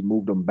and actually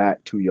moved him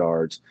back 2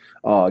 yards,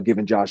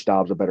 giving Josh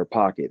Dobbs a better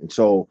pocket. And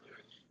so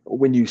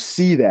when you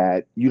see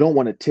that, you don't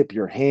want to tip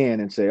your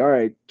hand and say, all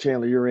right,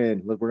 Chandler, you're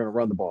in. Look, we're going to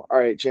run the ball. All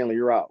right, Chandler,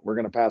 you're out. We're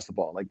going to pass the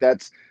ball. Like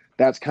that's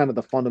kind of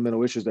the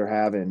fundamental issues they're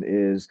having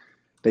is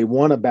they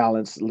want to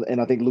balance, and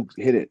I think Luke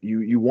hit it.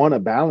 You want to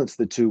balance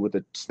the two with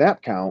the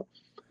snap count,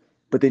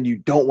 but then you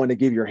don't want to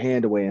give your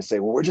hand away and say,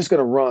 well, we're just going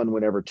to run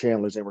whenever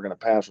Chandler's in. We're going to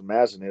pass when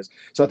Madison is.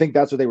 So I think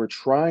that's what they were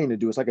trying to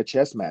do. It's like a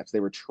chess match. They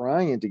were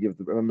trying to give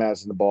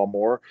Madison the ball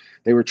more.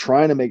 They were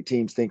trying to make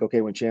teams think,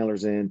 okay, when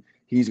Chandler's in,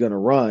 he's going to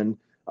run.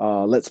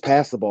 Let's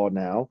pass the ball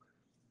now.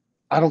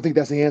 I don't think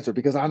that's the answer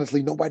because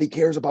honestly, nobody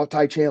cares about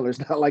Ty Chandler.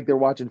 It's not like they're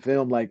watching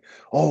film like,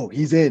 oh,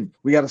 he's in.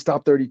 We got to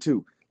stop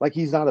 32. Like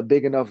he's not a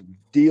big enough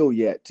deal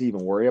yet to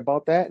even worry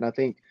about that. And I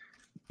think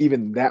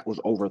even that was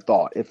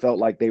overthought. It felt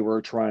like they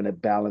were trying to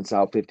balance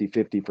out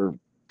 50-50 for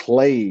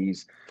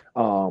plays.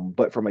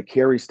 But from a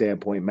carry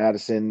standpoint,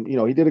 Madison,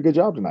 he did a good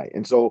job tonight.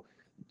 And so,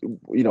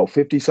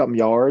 50-something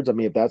yards, I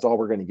mean, if that's all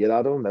we're going to get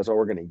out of him, that's all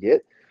we're going to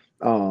get.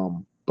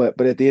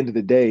 But at the end of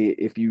the day,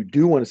 if you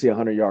do want to see a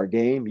 100-yard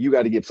game, you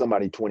got to give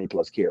somebody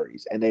 20-plus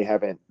carries. And they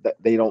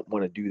don't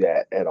want to do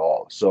that at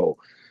all. So,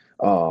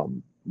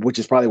 which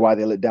is probably why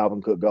they let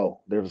Dalvin Cook go.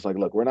 They're just like,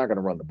 look, we're not going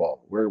to run the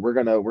ball. We're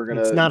gonna.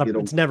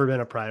 It's never been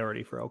a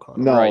priority for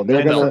O'Connell. No, right?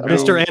 They're gonna.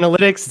 Mr.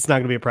 Analytics, it's not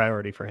going to be a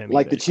priority for him.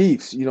 Like either. the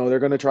Chiefs, they're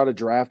going to try to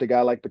draft a guy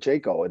like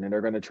Pacheco, and then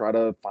they're going to try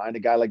to find a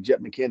guy like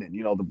Jet McKinnon.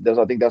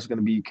 I think that's going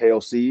to be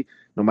KOC.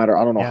 No matter,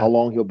 I don't know how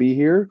long he'll be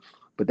here,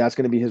 but that's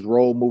going to be his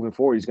role moving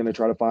forward. He's going to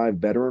try to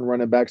find veteran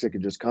running backs that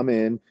can just come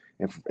in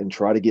and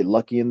try to get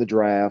lucky in the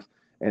draft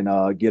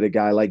and get a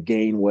guy like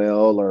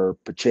Gainwell or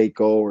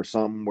Pacheco or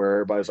something where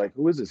everybody's like,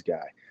 who is this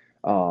guy?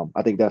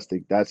 I think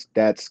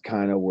that's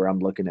kind of where I'm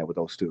looking at with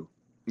those two.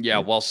 Yeah,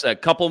 well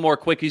said. Couple more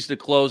quickies to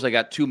close. I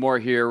got 2 more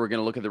here. We're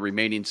going to look at the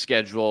remaining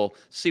schedule,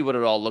 see what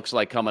it all looks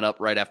like coming up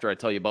right after I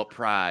tell you about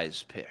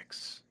Prize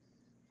Picks.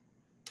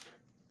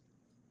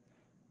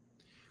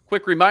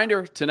 Quick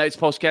reminder, tonight's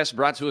postcast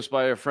brought to us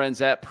by our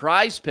friends at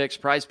Prize Picks.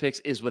 Prize Picks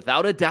is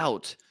without a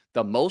doubt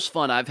the most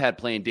fun I've had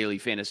playing daily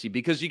fantasy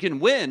because you can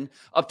win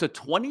up to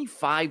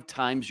 25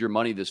 times your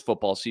money this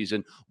football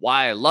season.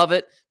 Why I love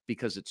it?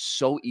 Because it's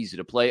so easy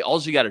to play.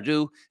 All you got to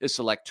do is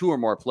select 2 or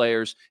more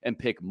players and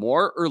pick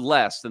more or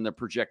less than the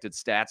projected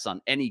stats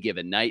on any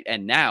given night.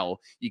 And now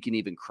you can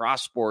even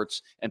cross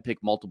sports and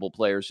pick multiple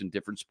players in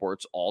different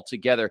sports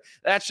altogether.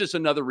 That's just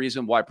another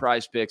reason why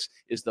Prize Picks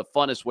is the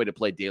funnest way to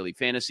play daily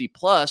fantasy.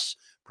 Plus,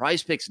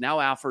 Prize Picks now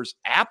offers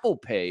Apple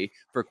Pay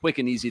for quick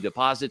and easy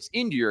deposits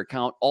into your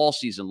account all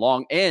season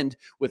long. And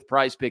with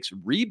Prize Picks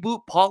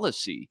reboot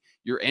policy,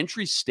 your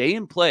entries stay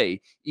in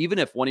play even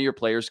if one of your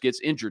players gets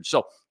injured.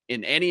 So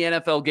in any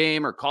NFL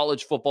game or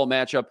college football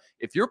matchup,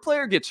 if your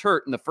player gets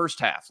hurt in the first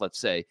half, let's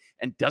say,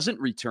 and doesn't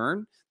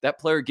return, that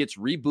player gets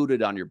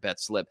rebooted on your bet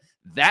slip.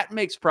 That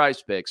makes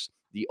Prize Picks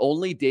the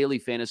only daily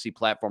fantasy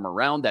platform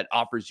around that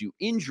offers you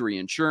injury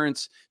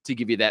insurance to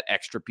give you that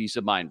extra peace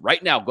of mind.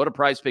 Right now, go to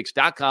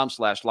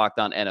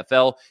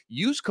prizepicks.com/LockedOnNFL.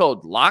 Use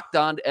code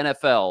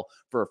LockedOnNFL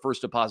for a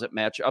first deposit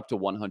match up to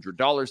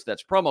 $100.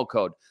 That's promo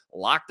code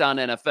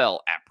LockedOnNFL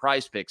at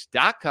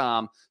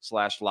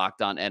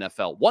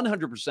prizepicks.com/LockedOnNFL.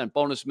 100%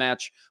 bonus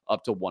match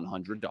up to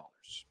 $100.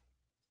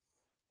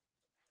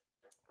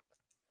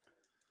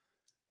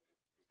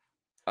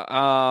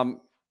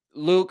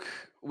 Luke,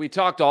 we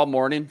talked all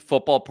morning,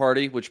 football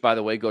party, which, by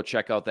the way, go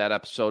check out that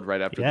episode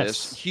right after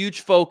this.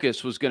 Huge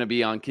focus was going to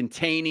be on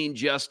containing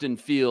Justin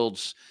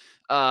Fields.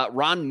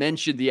 Ron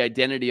mentioned the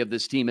identity of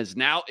this team is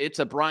now it's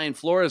a Brian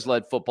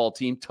Flores-led football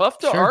team. Tough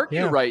to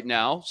argue right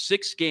now.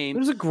 6 games. It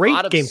was a great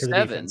out of game 7. for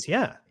the defense.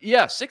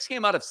 Yeah, 6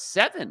 games out of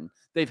 7.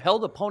 They've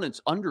held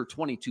opponents under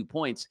 22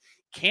 points.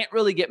 Can't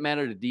really get mad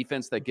at a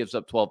defense that gives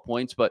up 12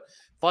 points, but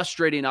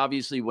frustrating,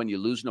 obviously, when you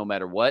lose no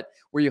matter what.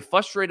 Were you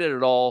frustrated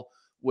at all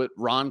what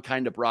Ron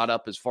kind of brought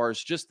up as far as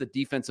just the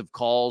defensive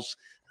calls,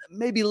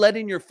 maybe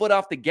letting your foot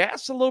off the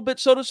gas a little bit,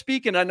 so to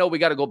speak? And I know we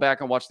got to go back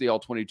and watch the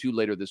All-22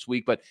 later this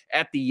week, but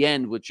at the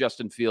end with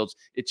Justin Fields,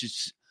 it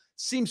just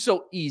seems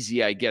so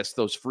easy, I guess,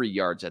 those free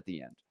yards at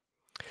the end.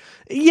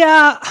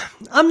 Yeah,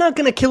 I'm not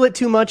going to kill it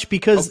too much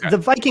because the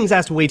Vikings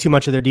asked way too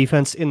much of their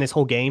defense in this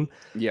whole game,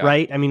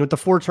 right? I mean, with the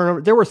 4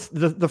 turnovers, there were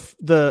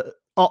the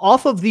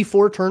off of the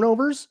 4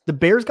 turnovers, the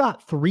Bears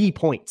got 3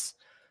 points.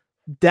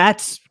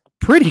 That's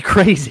pretty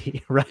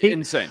crazy, right?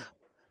 Insane.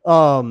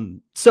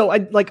 So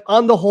I like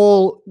on the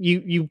whole,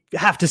 you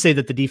have to say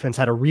that the defense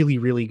had a really,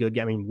 really good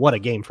game. I mean, what a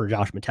game for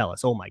Josh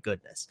Metellus. Oh my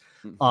goodness.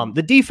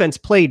 The defense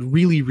played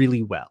really,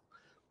 really well.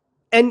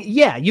 And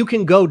yeah, you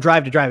can go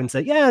drive to drive and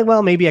say, yeah,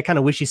 well, maybe I kind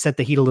of wish he set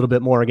the heat a little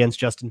bit more against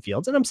Justin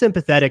Fields. And I'm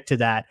sympathetic to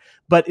that,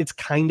 but it's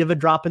kind of a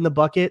drop in the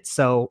bucket.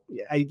 So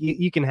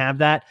you can have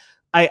that.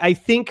 I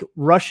think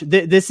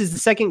this is the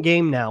second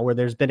game now where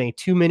there's been a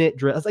 2-minute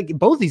drill. It's like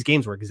both these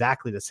games were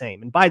exactly the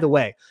same. And by the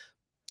way,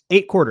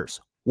 8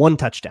 quarters, 1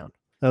 touchdown.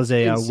 That was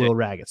a Will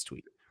Raggis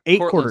tweet. 8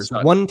 quarters,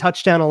 Sutton. 1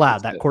 touchdown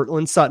allowed. That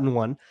Cortland Sutton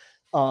one.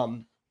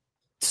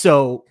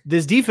 So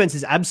this defense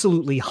is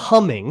absolutely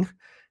humming.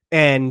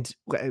 And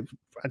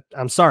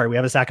I'm sorry, we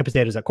have a sack of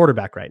potatoes at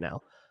quarterback right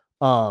now.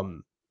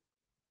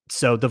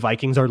 So the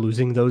Vikings are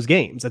losing those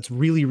games. That's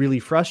really, really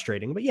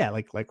frustrating. But yeah,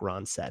 like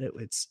Ron said,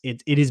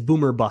 it is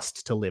boomer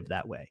bust to live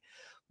that way.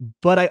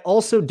 But I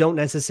also don't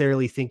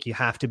necessarily think you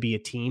have to be a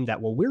team that,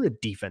 well, we're a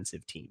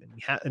defensive team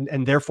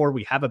and therefore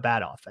we have a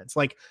bad offense.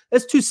 Like,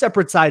 it's 2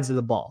 separate sides of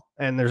the ball,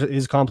 and there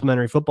is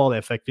complementary football. They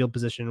affect field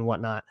position and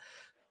whatnot.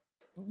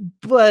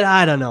 But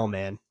I don't know,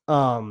 man.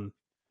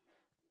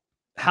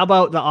 How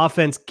about the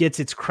offense gets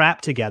its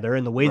crap together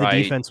and the way the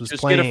defense was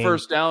playing? Just get a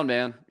first down,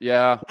 man.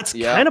 Yeah. That's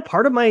kind of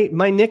part of my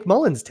Nick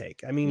Mullins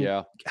take. I mean,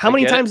 how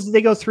many times did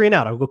they go 3 and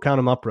out? I'll go count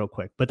them up real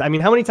quick. But I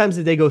mean, how many times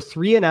did they go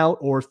 3 and out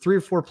or 3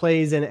 or 4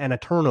 plays and a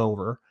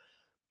turnover?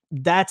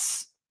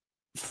 That's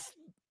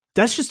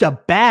just a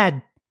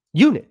bad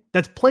unit.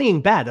 That's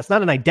playing bad. That's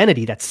not an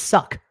identity. That's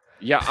suck.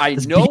 Yeah, I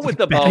know with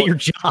about your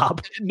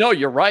job. No,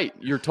 you're right.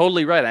 You're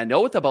totally right. I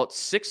know with about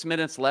 6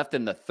 minutes left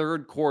in the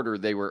third quarter,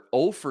 they were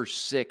 0 for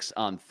 6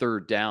 on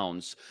third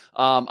downs.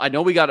 I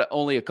know we got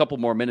only a couple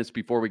more minutes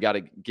before we got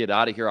to get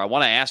out of here. I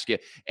want to ask you,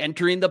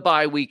 entering the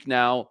bye week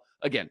now,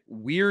 again,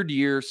 weird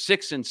year,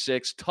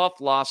 6-6,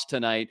 tough loss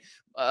tonight.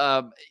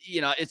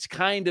 It's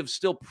kind of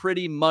still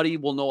pretty muddy.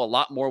 We'll know a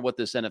lot more what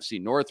this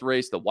NFC North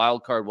race, the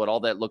wild card, what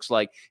all that looks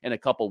like in a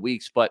couple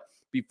weeks. But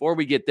before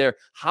we get there,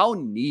 how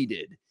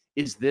needed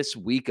is this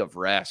week of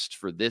rest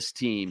for this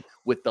team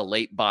with the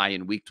late bye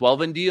in week 12?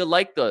 And do you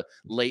like the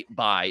late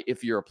bye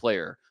if you're a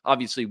player?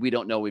 Obviously, we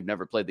don't know. We've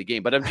never played the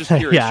game, but I'm just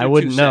curious. Yeah, I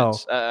wouldn't know.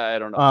 I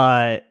don't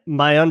know.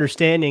 My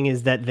understanding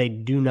is that they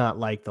do not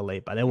like the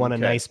late bye. They want a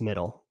nice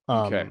middle.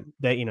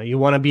 That, you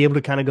want to be able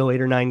to kind of go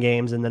 8 or 9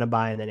 games and then a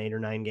bye and then 8 or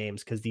 9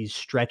 games, because these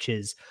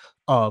stretches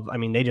of, I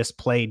mean, they just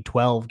played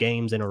 12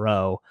 games in a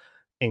row,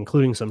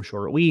 including some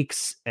short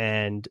weeks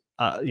and,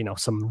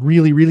 some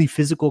really, really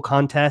physical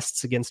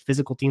contests against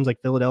physical teams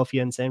like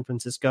Philadelphia and San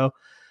Francisco.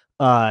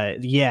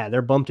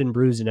 They're bumped and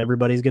bruised and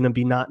everybody's going to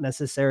be not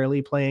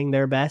necessarily playing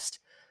their best.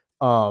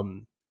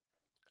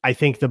 I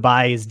think the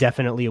bye is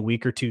definitely a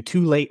week or two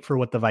too late for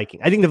what I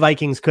think the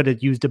Vikings could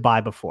have used a bye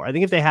before. I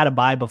think if they had a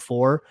bye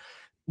before,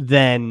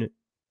 then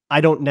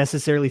I don't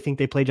necessarily think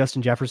they play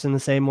Justin Jefferson the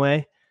same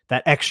way.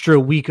 That extra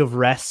week of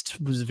rest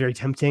was very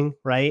tempting,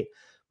 right?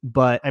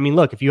 But I mean,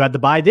 look, if you had the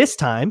bye this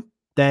time,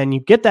 then you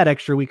get that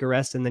extra week of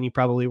rest, and then you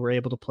probably were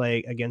able to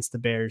play against the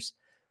Bears,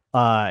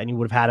 and you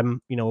would have had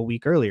them, a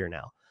week earlier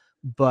now.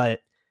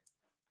 But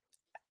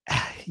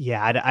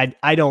yeah,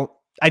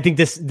 I think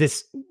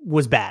this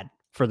was bad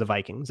for the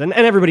Vikings, and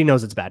everybody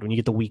knows it's bad when you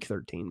get the week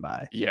 13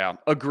 bye. Yeah,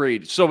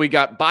 agreed. So we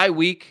got bye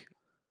week,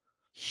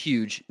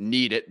 huge,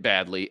 need it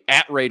badly.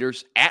 At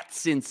Raiders, at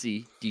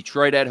Cincy,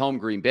 Detroit at home,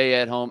 Green Bay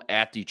at home,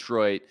 at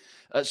Detroit.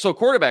 So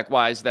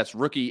quarterback-wise, that's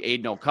rookie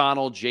Aiden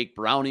O'Connell, Jake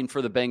Browning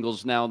for the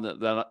Bengals now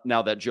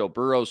that Joe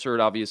Burrow's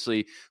hurt,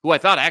 obviously, who I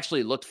thought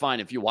actually looked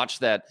fine. If you watch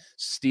that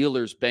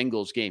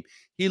Steelers-Bengals game,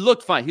 he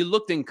looked fine. He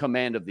looked in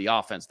command of the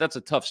offense. That's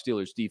a tough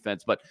Steelers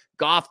defense. But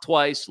Goff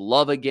twice,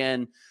 Love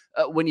again.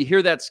 When you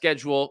hear that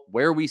schedule,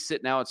 where we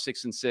sit now at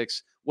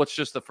 6-6, what's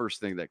just the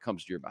first thing that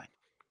comes to your mind?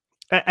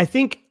 I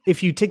think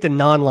if you take the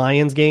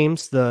non-Lions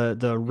games,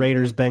 the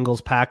Raiders,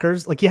 Bengals,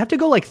 Packers, like you have to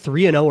go like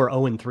 3-0 or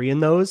 0-3 in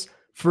those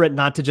for it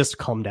not to just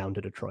come down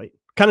to Detroit.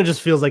 Kind of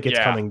just feels like it's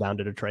coming down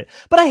to Detroit.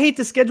 But I hate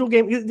the schedule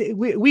game.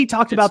 We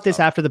talked about this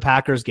after the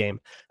Packers game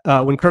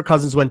when Kirk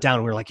Cousins went down.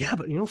 We were like, yeah,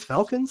 but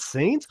Falcons,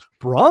 Saints,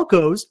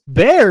 Broncos,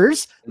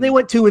 Bears, and they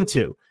went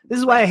 2-2. This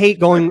is why I hate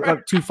going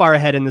too far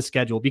ahead in the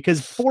schedule,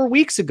 because 4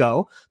 weeks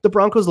ago, the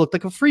Broncos looked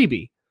like a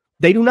freebie.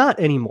 They do not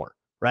anymore,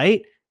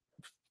 right?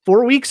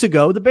 4 weeks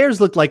ago, the Bears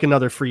looked like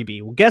another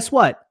freebie. Well, guess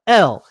what?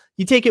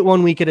 You take it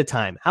 1 week at a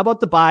time. How about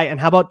the bye? And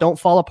how about don't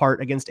fall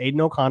apart against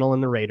Aiden O'Connell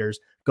and the Raiders?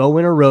 Go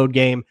win a road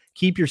game.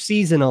 Keep your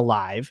season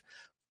alive.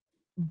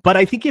 But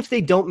I think if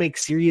they don't make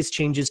serious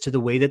changes to the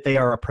way that they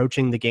are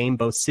approaching the game,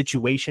 both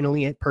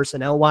situationally and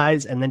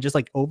personnel-wise, and then just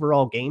like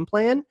overall game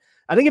plan,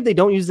 I think if they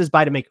don't use this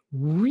bye to make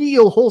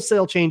real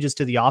wholesale changes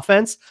to the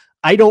offense,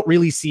 I don't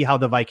really see how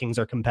the Vikings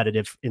are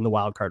competitive in the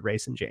wild card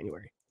race in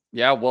January.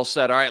 Yeah, well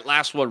said. All right,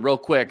 last one real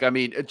quick. I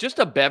mean, just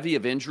a bevy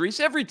of injuries.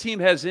 Every team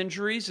has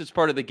injuries. It's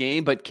part of the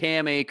game, but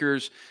Cam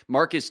Akers,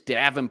 Marcus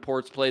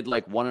Davenport's played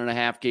like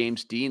 1.5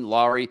 games. Dean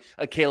Lowry,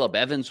 Caleb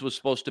Evans was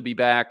supposed to be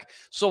back.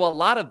 So a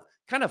lot of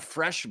kind of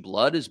fresh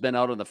blood has been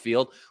out on the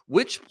field.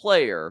 Which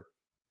player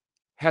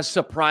has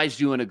surprised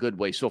you in a good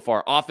way so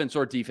far, offense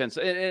or defense?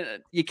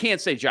 And you can't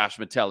say Josh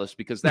Metellus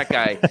because that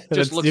guy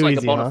just looks like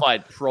a bona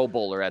fide Pro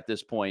Bowler at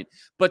this point.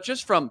 But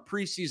just from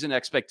preseason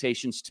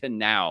expectations to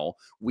now,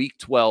 week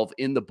 12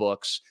 in the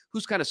books,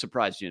 who's kind of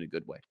surprised you in a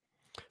good way?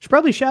 Should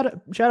probably shout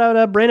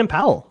out Brandon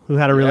Powell, who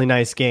had a really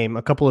nice game.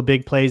 A couple of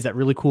big plays, that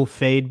really cool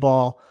fade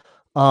ball.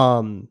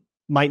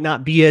 Might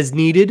not be as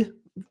needed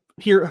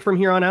from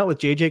here on out with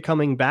JJ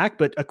coming back,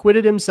 but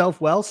acquitted himself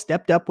well,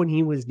 stepped up when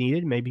he was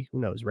needed. Maybe, who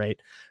knows, right?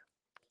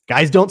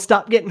 Guys don't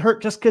stop getting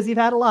hurt just because you've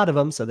had a lot of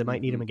them, so they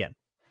might need him again.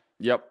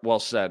 Yep, well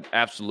said.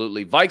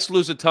 Absolutely. Vikes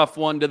lose a tough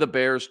one to the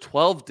Bears,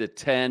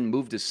 12-10,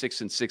 move to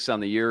 6-6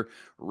 on the year.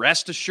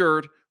 Rest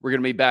assured, we're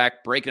going to be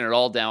back breaking it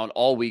all down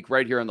all week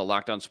right here on the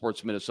Locked On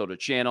Sports Minnesota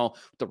channel.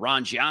 The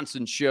Ron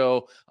Johnson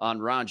Show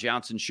on Ron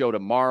Johnson Show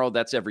tomorrow.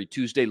 That's every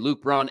Tuesday.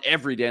 Luke Braun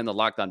every day on the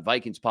Locked On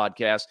Vikings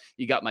podcast.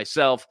 You got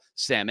myself,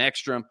 Sam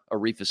Ekstrom,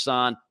 Arif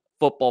Hassan.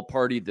 Football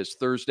party this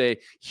Thursday.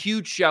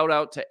 Huge shout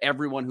out to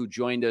everyone who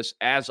joined us,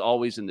 as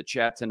always, in the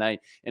chat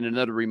tonight. And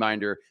another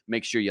reminder,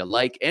 make sure you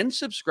like and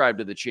subscribe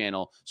to the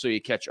channel so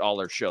you catch all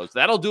our shows.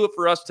 That'll do it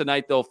for us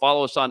tonight, though.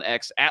 Follow us on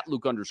X at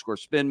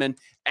Luke_Spinman,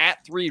 at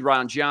 3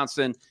 Ron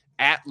Johnson,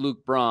 at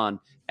Luke Braun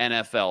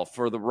NFL.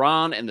 For the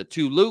Ron and the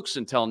 2 Lukes,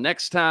 until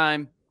next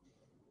time,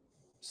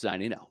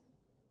 signing out.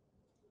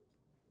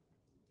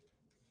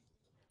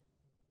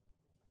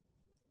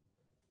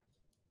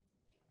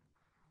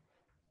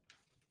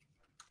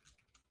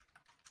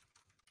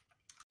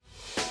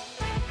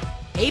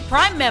 Hey,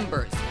 Prime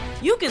members,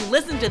 you can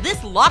listen to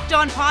this Locked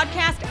On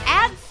podcast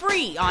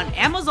ad-free on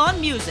Amazon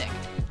Music.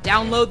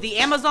 Download the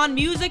Amazon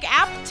Music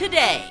app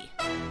today.